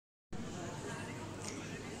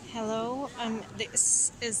Hello,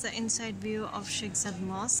 this is the inside view of Sheikh Zayad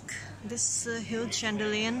Mosque. This huge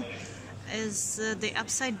chandelier is the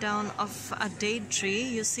upside down of a date tree.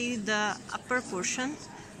 You see the upper portion,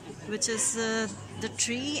 which is the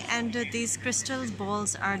tree, and these crystal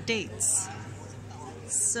balls are dates.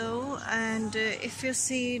 So, and if you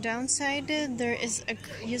see downside,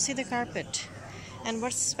 you see the carpet. And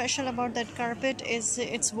what's special about that carpet is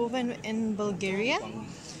it's woven in Bulgaria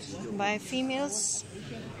by females.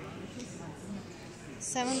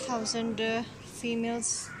 7,000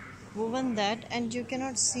 females woven that, and you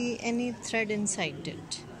cannot see any thread inside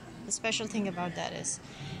it. The special thing about that is,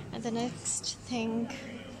 and the next thing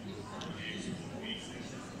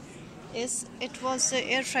is it was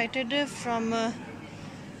air freighted from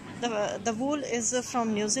the wool is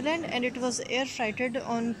from New Zealand, and it was air freighted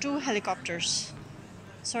on 2 helicopters,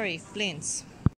 sorry, planes.